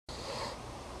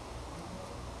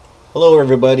Hello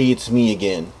everybody, it's me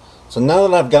again. So now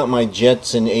that I've got my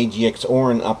Jetson AGX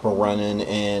Orin up and running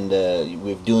and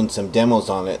we're doing some demos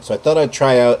on it, so I thought I'd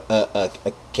try out a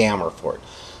camera for it.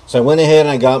 So I went ahead and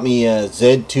I got me a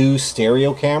Zed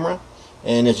stereo camera,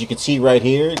 and as you can see right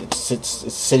here, it's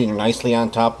sitting nicely on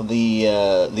top of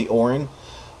the Orin.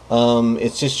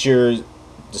 It's just the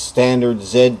standard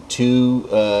Zed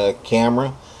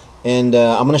camera. And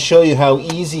I'm going to show you how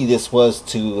easy this was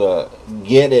to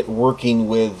get it working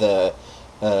with the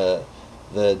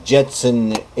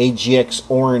Jetson AGX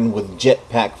Orin with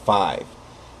Jetpack 5.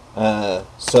 I'll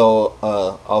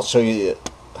show you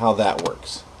how that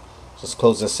works. Let's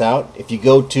close this out. If you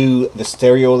go to the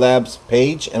Stereo Labs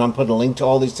page, and I'm putting a link to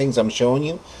all these things I'm showing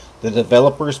you, the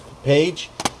developers page,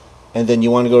 and then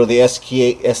you want to go to the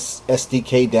SDK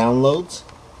downloads.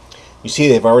 You see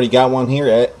they've already got one here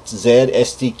at Zed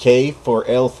SDK for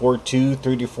L42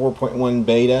 34.1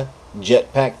 beta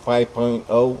Jetpack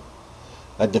 5.0,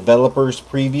 a developer's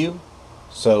preview.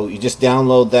 So you just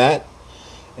download that,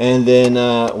 and then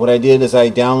what I did is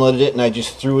I downloaded it and I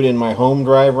just threw it in my home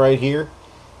drive right here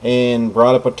and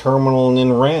brought up a terminal and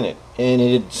then ran it, and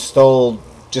it installed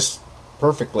just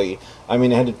perfectly. I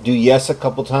mean, I had to do yes a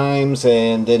couple times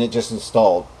and then it just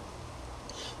installed.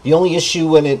 The only issue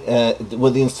when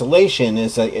with the installation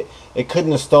is that it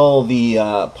couldn't install the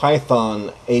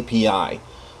Python API.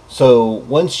 So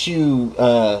once you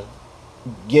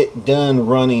get done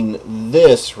running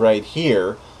this right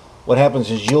here, what happens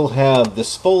is you'll have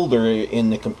this folder in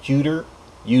the computer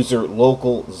user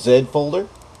local Zed folder,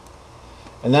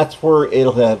 and that's where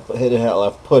it'll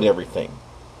have put everything.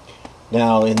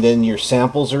 Now, and then your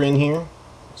samples are in here.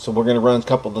 So we're going to run a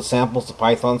couple of the samples, the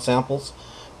Python samples.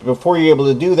 Before you're able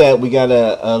to do that, we got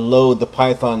to load the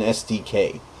Python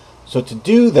SDK. So to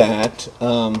do that,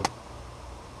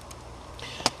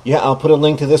 yeah, I'll put a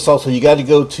link to this also. You got to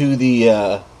go to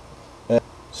the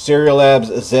Stereo Labs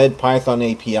Zed Python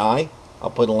API.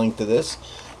 I'll put a link to this.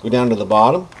 Go down to the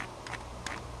bottom.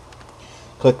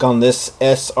 Click on this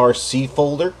SRC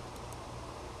folder.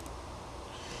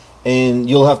 And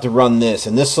you'll have to run this.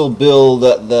 And this will build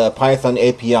the Python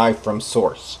API from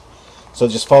source. So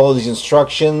just follow these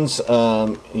instructions.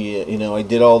 You know, I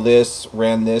did all this,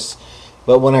 ran this,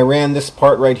 but when I ran this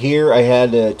part right here, I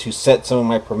had to set some of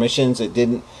my permissions. It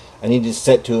didn't. I needed to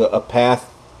set to a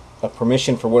path, a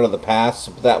permission for one of the paths.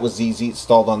 But that was easy,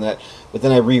 installed on that. But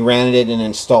then I reran it and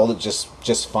installed it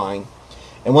just fine.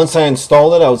 And once I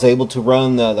installed it, I was able to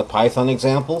run the Python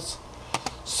examples.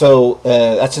 So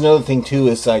that's another thing too.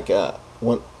 Is like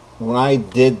when I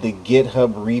did the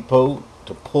GitHub repo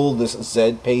to pull this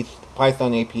Zed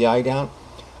Python API down,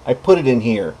 I put it in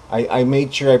here. I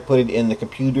made sure I put it in the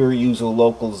computer user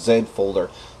local Zed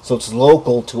folder, so it's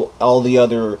local to all the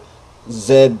other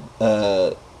Zed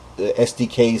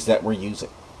SDKs that we're using.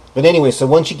 But anyway, so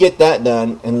once you get that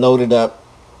done and loaded up,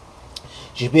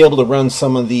 you should be able to run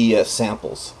some of the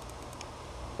samples.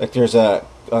 Like there's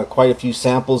quite a few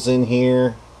samples in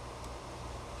here.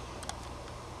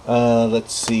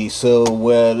 Let's see. So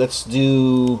let's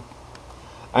do.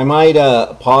 I might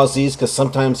pause these because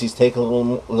sometimes these take a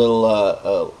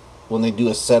little when they do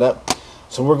a setup.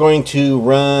 So we're going to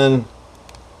run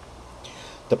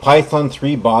the Python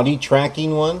 3 body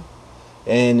tracking one,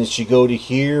 and it should go to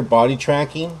here, body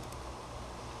tracking,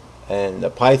 and the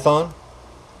Python.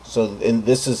 So and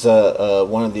this is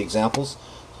one of the examples.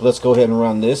 So let's go ahead and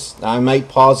run this. Now, I might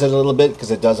pause it a little bit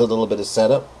because it does a little bit of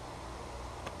setup.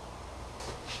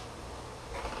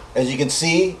 As you can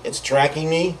see, it's tracking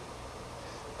me.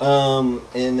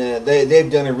 They've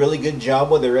done a really good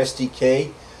job with their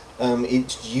SDK.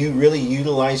 It's really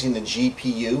utilizing the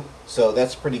GPU, so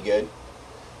that's pretty good.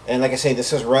 And like I say,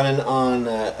 this is running on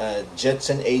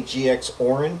Jetson AGX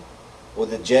Orin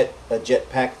with a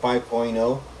Jetpack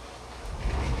 5.0.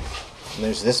 And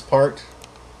there's this part.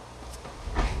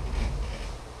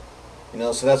 You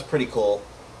know, so that's pretty cool.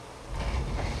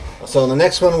 So the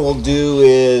next one we'll do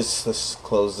is, let's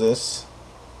close this.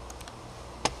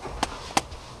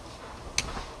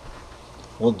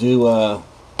 We'll do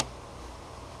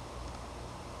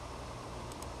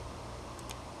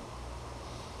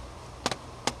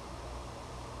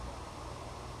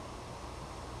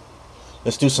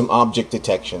let's do some object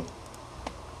detection.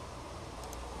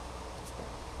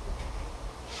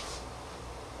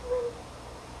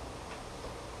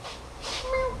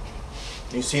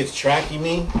 You see it's tracking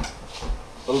me,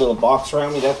 the little box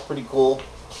around me. That's pretty cool.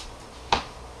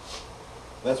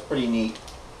 That's pretty neat.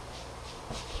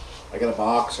 I got a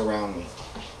box around me.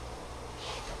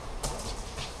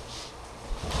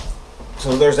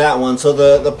 So there's that one. So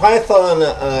the Python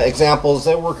examples,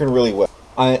 they're working really well.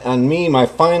 On me, my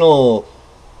final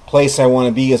place I want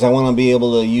to be is I want to be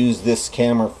able to use this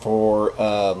camera for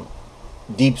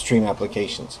deep stream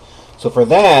applications. So for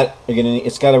that,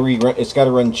 it's got to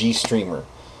run Gstreamer.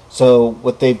 So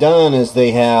what they've done is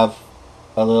they have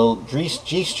a little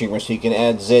Gstreamer, so you can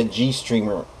add Zed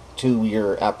Gstreamer to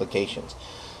your applications.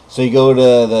 So you go to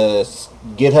the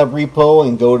GitHub repo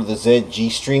and go to the Zed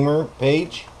Gstreamer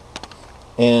page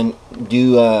and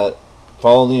do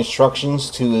follow the instructions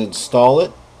to install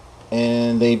it.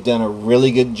 And they've done a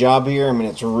really good job here. I mean,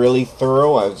 it's really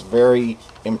thorough. I was very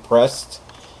impressed.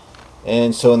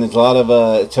 And so, and there's a lot of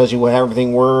it tells you how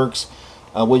everything works,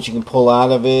 what you can pull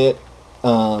out of it,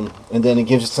 and then it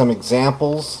gives you some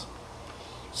examples.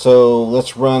 So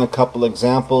let's run a couple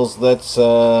examples. Let's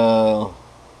run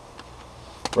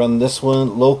this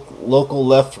one: local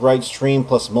left-right stream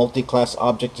plus multi-class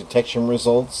object detection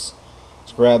results.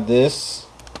 Let's grab this,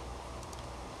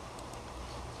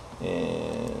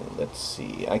 and let's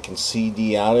see. I can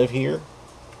CD out of here.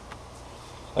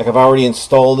 Like I've already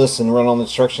installed this and run all the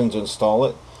instructions to install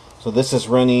it. So this is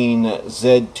running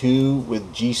Z2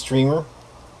 with Gstreamer.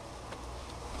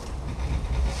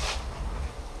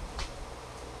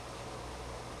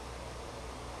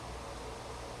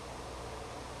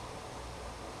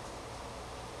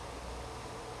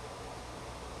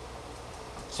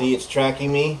 See, it's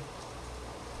tracking me.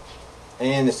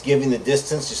 And it's giving the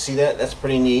distance. You see that? That's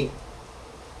pretty neat.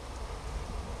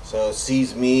 So it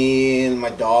sees me and my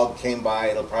dog came by.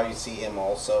 It'll probably see him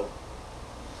also.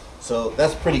 So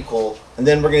that's pretty cool. And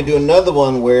then we're going to do another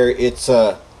one where it's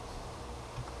going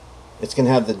to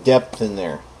have the depth in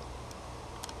there.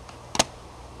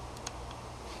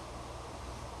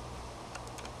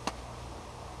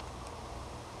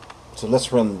 So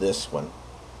let's run this one.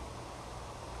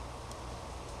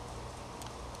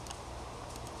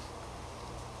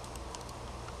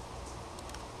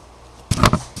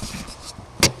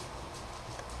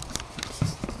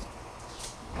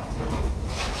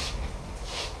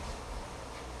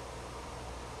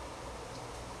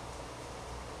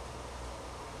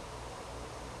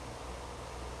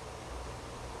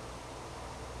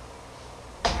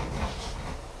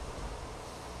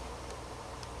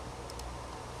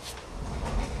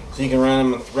 So you can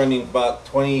run them running about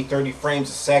 20-30 frames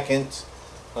a second.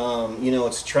 You know,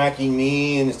 it's tracking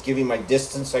me and it's giving my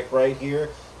distance like right here.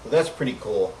 So that's pretty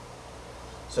cool.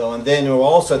 So, and then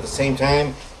also at the same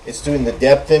time, it's doing the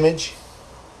depth image.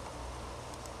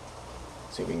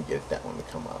 Let's see if we can get that one to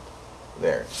come up.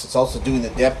 There. So it's also doing the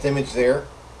depth image there.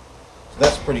 So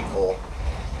that's pretty cool.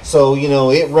 So, you know,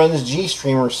 it runs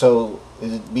Gstreamer, so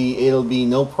it'll be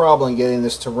no problem getting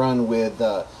this to run with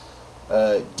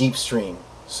Deep Stream.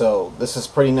 So this is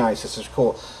pretty nice. This is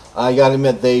cool. I gotta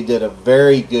admit, they did a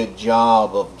very good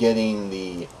job of getting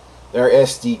their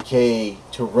SDK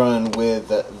to run with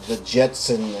the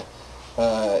Jetson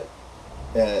Nvidia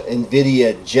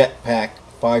Jetpack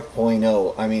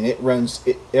 5.0. I mean, it runs.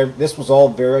 This was all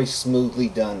very smoothly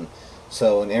done.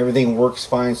 So, and everything works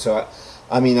fine. So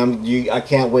I mean, I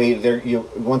can't wait.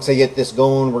 Once they get this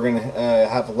going, we're gonna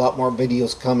have a lot more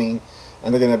videos coming.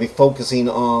 And they're going to be focusing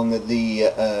on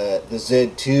the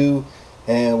Z2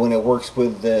 and when it works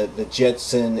with the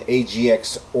Jetson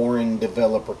AGX Orin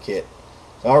developer kit.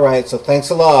 Alright, so thanks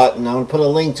a lot, and I'm going to put a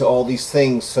link to all these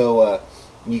things so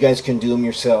you guys can do them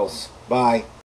yourselves. Bye.